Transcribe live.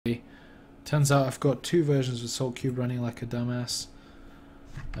Turns out I've got two versions of SaltCube running like a dumbass.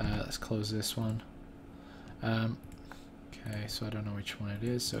 Let's close this one. Okay, so I don't know which one it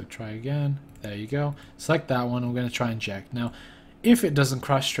is, so try again. There you go. Select that one. We're going to try inject. Now, if it doesn't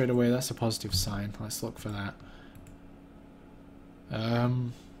crash straight away, that's a positive sign. Let's look for that.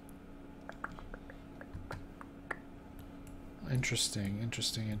 Interesting.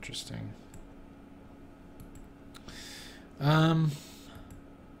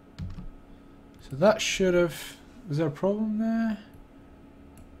 So that should have... Was there a problem there?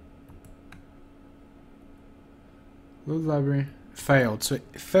 Load library failed. So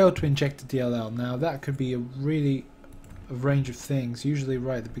it failed to inject the DLL. Now that could be a range of things, usually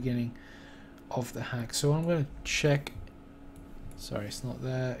right at the beginning of the hack. So I'm going to check. Sorry, it's not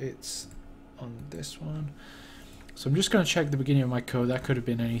there. It's on this one. So I'm just going to check the beginning of my code. That could have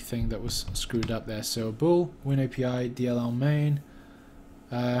been anything that was screwed up there. So bool WinAPI DLL main.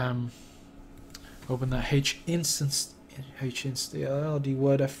 Open that instance DLL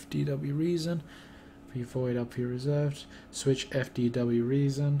dword fdw reason. Void up here reserved. Switch fdw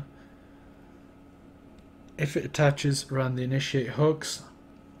reason. If it attaches, run the initiate hooks.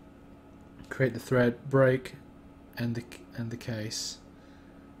 Create the thread, break, and the case.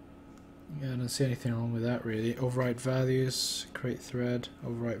 Yeah, I don't see anything wrong with that really. Overwrite values, create thread,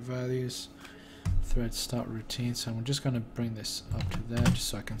 overwrite values, thread start routine. So I'm just going to bring this up to there just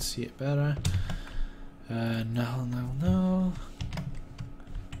so I can see it better. No.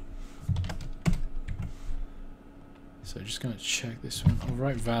 So just going to check this one.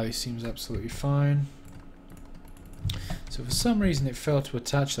 Overwrite value seems absolutely fine. So for some reason it failed to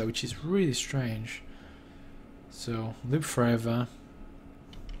attach that, which is really strange. So loop forever.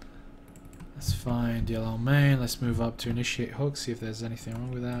 That's fine. DLL main. Let's move up to initiate hook. See if there's anything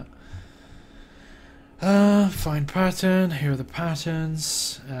wrong with that. Find pattern. Here are the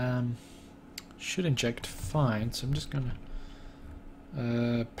patterns. Should inject fine. So I'm just gonna.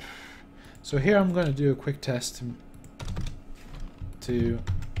 So here I'm going to do a quick test to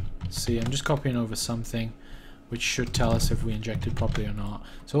see. I'm just copying over something which should tell us if we injected properly or not.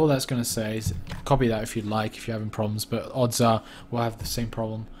 So all that's going to say is copy that if you'd like, if you're having problems, but odds are we'll have the same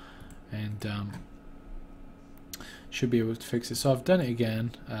problem, and should be able to fix it. So I've done it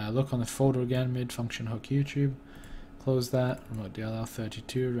again. Look on the folder again, mid function hook YouTube, close that, RemoteDll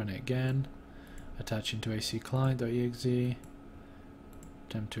 32, run it again, attach into AC client.exe,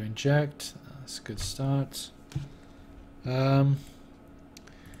 attempt to inject. That's a good start.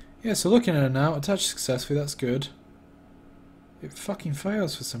 Yeah, so looking at it now, attached successfully, that's good. It fucking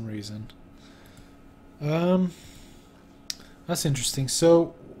fails for some reason. That's interesting.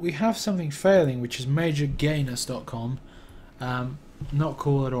 So we have something failing, which is majorgainers.com. Not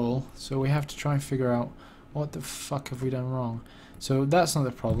cool at all. So we have to try and figure out what the fuck have we done wrong. So that's not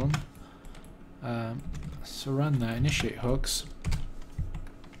the problem. So run that, initiate hooks.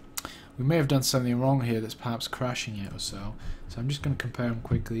 We may have done something wrong here that's perhaps crashing it or so. So I'm just going to compare them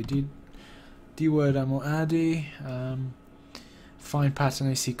quickly. dword ammo addy, find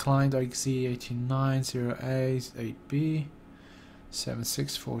pattern AC client exe 189 0a 8b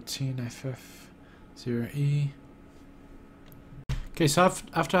 7614 ff 0e. Okay, so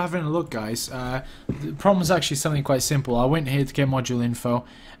after having a look, guys, the problem is actually something quite simple. I went here to get module info,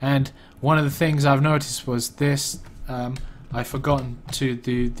 and one of the things I've noticed was this. I've forgotten to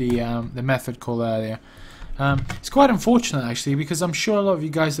do the method call earlier. It's quite unfortunate actually, because I'm sure a lot of you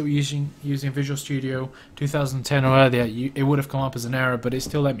guys that were using Visual Studio 2010 or earlier, it would have come up as an error, but it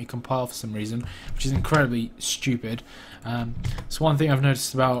still let me compile for some reason, which is incredibly stupid. So one thing I've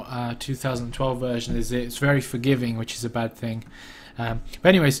noticed about 2012 version is it's very forgiving, which is a bad thing. But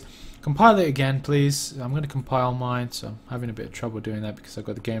anyways, compile it again, please. I'm going to compile mine, so I'm having a bit of trouble doing that because I've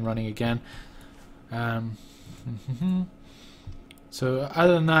got the game running again. So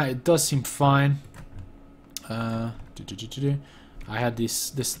other than that, it does seem fine. I had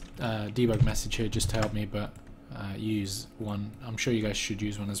this debug message here just to help me, but use one. I'm sure you guys should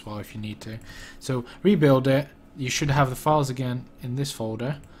use one as well if you need to. So rebuild it. You should have the files again in this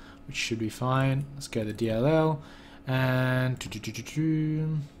folder, which should be fine. Let's get the DLL and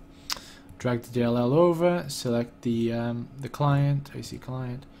drag the DLL over. Select the client, AC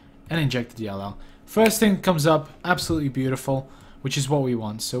client, and inject the DLL. First thing that comes up, absolutely beautiful, which is what we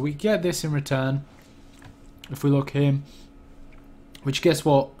want. So we get this in return. If we look here, which guess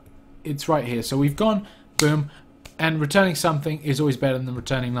what, it's right here. So we've gone boom, and returning something is always better than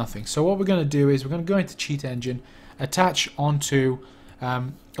returning nothing. So what we're going to do is we're going to go into Cheat Engine, attach onto,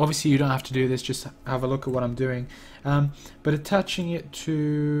 obviously you don't have to do this, just have a look at what I'm doing, but attaching it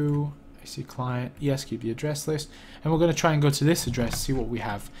to AC client, yes, keep the address list, and we're going to try and go to this address, see what we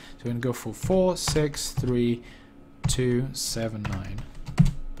have. So we're going to go for 463279.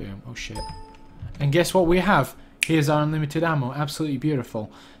 Boom. Oh shit. And guess what we have? Here's our unlimited ammo. Absolutely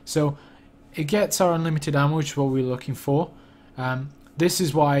beautiful. So it gets our unlimited ammo, which is what we're looking for. This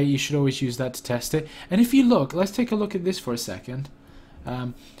is why you should always use that to test it. And if you look, let's take a look at this for a second.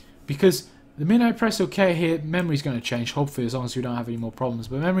 Because the minute I press OK here, memory's going to change, hopefully, as long as we don't have any more problems.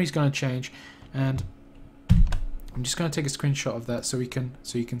 But memory's going to change, and I'm just going to take a screenshot of that so you can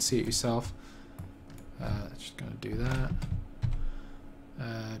see it yourself. Just going to do that.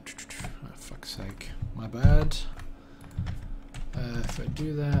 Oh, fuck's sake, my bad. If I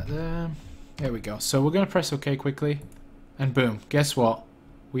do that there we go. So we're going to press OK quickly, and boom, guess what?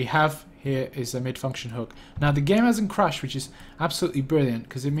 We have here is a mid-function hook. Now the game hasn't crashed, which is absolutely brilliant,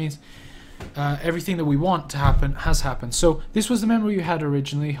 because it means everything that we want to happen has happened. So this was the memory we had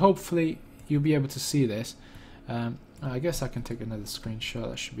originally. Hopefully you'll be able to see this. I guess I can take another screenshot.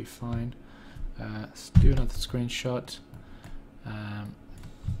 That should be fine. Let's do another screenshot.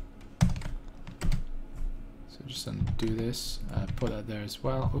 So just undo this. Put that there as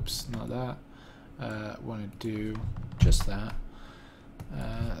well. Oops, not that. Want to do just that.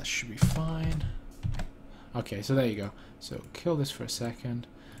 That should be fine. Okay, so there you go. So kill this for a second.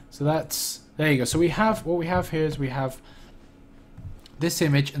 So that's, there you go. So we have, what we have here is we have this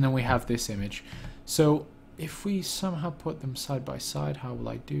image, and then we have this image. So if we somehow put them side by side, how will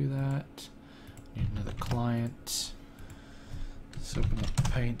I do that? Need another client. Let's open up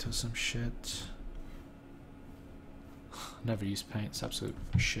Paint or some shit. Never use Paint, it's absolute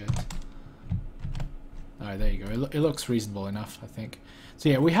shit. Alright, there you go. It looks reasonable enough, I think. So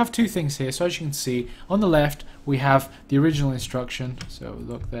yeah, we have two things here. So as you can see, on the left, we have the original instruction. So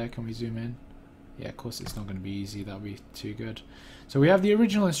look there, can we zoom in? Yeah, of course it's not going to be easy. That'll be too good. So we have the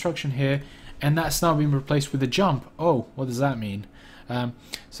original instruction here, and that's now been replaced with a jump. Oh, what does that mean?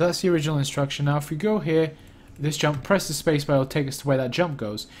 So that's the original instruction. Now if we go here, this jump, press the space bar, it'll take us to where that jump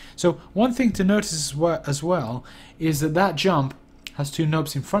goes. So one thing to notice as well is that that jump has two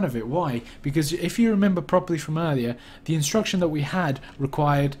nopes in front of it. Why? Because if you remember properly from earlier, the instruction that we had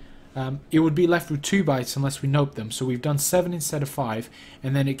required it would be left with 2 bytes unless we nope them. So we've done 7 instead of 5,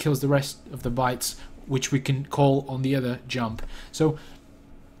 and then it kills the rest of the bytes, which we can call on the other jump. So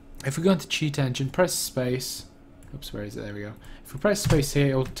if we go into Cheat Engine, press space. Oops, where is it? There we go. If we press space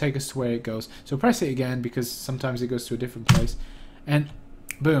here, it will take us to where it goes. So press it again, because sometimes it goes to a different place, and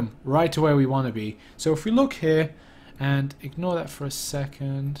boom, right to where we want to be. So if we look here, and ignore that for a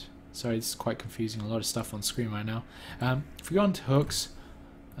second. Sorry, it's quite confusing. A lot of stuff on screen right now. If we go into hooks,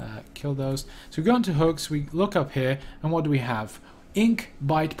 kill those. So we go into hooks, we look up here, and what do we have? Inc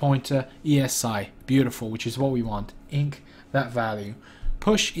byte pointer ESI. Beautiful, which is what we want. Inc that value.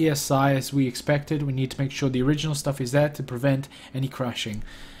 Push ESI as we expected. We need to make sure the original stuff is there to prevent any crashing.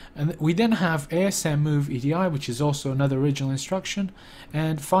 And we then have ASM move EDI, which is also another original instruction.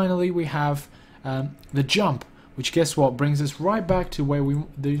 And finally we have the jump, which guess what, brings us right back to where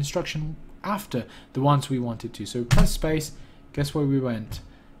the instruction after the ones we wanted to. So we press space, guess where we went?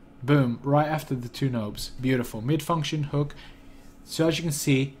 Boom, right after the 2 nopes. Beautiful. Mid-function hook. So as you can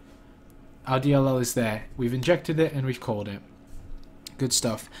see, our DLL is there. We've injected it and we've called it. Good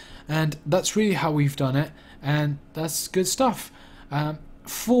stuff. And that's really how we've done it, and that's good stuff.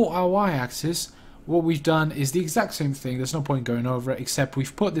 For our y-axis, what we've done is the exact same thing. There's no point going over it, except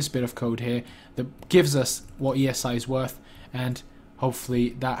we've put this bit of code here that gives us what ESI is worth, and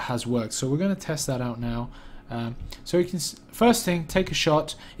hopefully that has worked. So we're going to test that out now. So we can, first thing, take a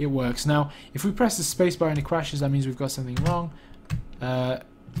shot. It works. Now if we press the spacebar and it crashes, that means we've got something wrong.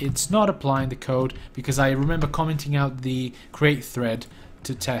 It's not applying the code, because I remember commenting out the create thread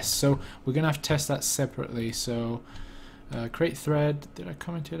to test. So we're going to have to test that separately. So create thread, did I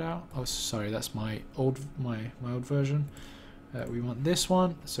comment it out? Oh sorry, that's my old version. We want this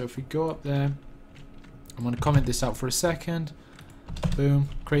one. So if we go up there, I'm going to comment this out for a second. Boom,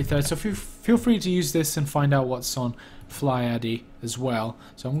 create thread. So feel free to use this and find out what's on FlyAddy as well.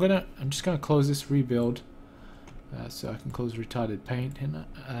 So I'm just gonna close this, rebuild, so I can close retarded paint in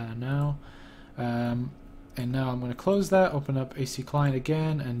now. And now I'm going to close that, open up AC Client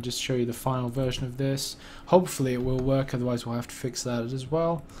again, and just show you the final version of this. Hopefully it will work, otherwise we'll have to fix that as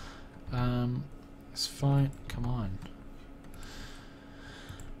well. It's fine, come on.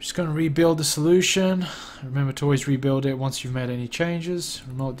 Just going to rebuild the solution. Remember to always rebuild it once you've made any changes.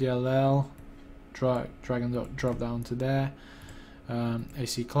 RemoteDll, drag and drop down to there.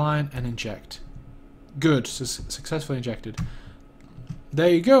 AC Client, and inject. Good, so successfully injected. There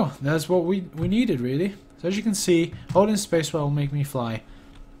you go, that's what we needed really. So as you can see, holding spacebar will make me fly.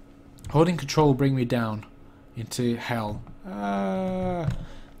 Holding control will bring me down into hell.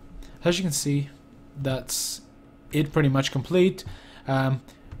 As you can see, that's it pretty much complete. Here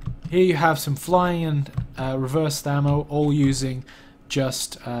you have some flying and reversed ammo, all using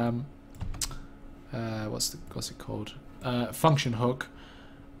just what's it called? Function hook,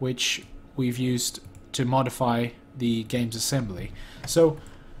 which we've used to modify the game's assembly. So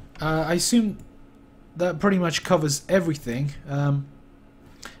I assume that pretty much covers everything.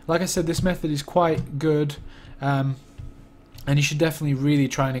 Like I said, this method is quite good, and you should definitely really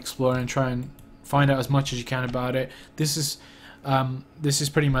try and explore and try and find out as much as you can about it. This is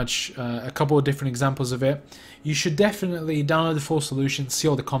pretty much a couple of different examples of it. You should definitely download the full solution, see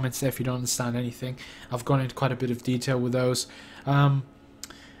all the comments there if you don't understand anything. I've gone into quite a bit of detail with those.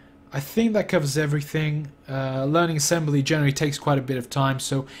 I think that covers everything. Learning assembly generally takes quite a bit of time,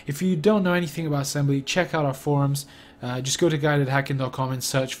 so if you don't know anything about assembly, check out our forums. Just go to guidedhacking.com and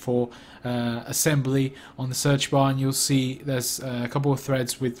search for assembly on the search bar, and you'll see there's a couple of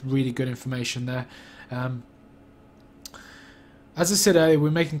threads with really good information there. As I said earlier, we're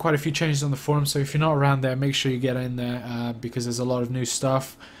making quite a few changes on the forum, so if you're not around there, make sure you get in there because there's a lot of new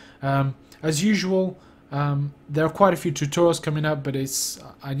stuff. As usual, there are quite a few tutorials coming up, but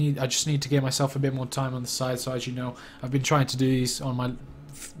I just need to give myself a bit more time on the side. So as you know, I've been trying to do these on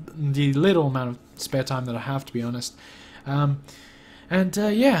the little amount of spare time that I have, to be honest. Yeah,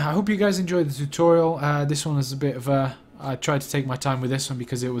 I hope you guys enjoyed the tutorial. This one is a bit of a... I tried to take my time with this one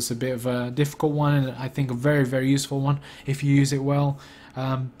because it was a bit of a difficult one, and I think a very, very useful one if you use it well.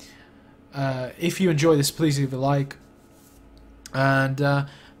 If you enjoy this, please leave a like. And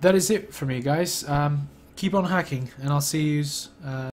that is it for me, guys. Keep on hacking, and I'll see you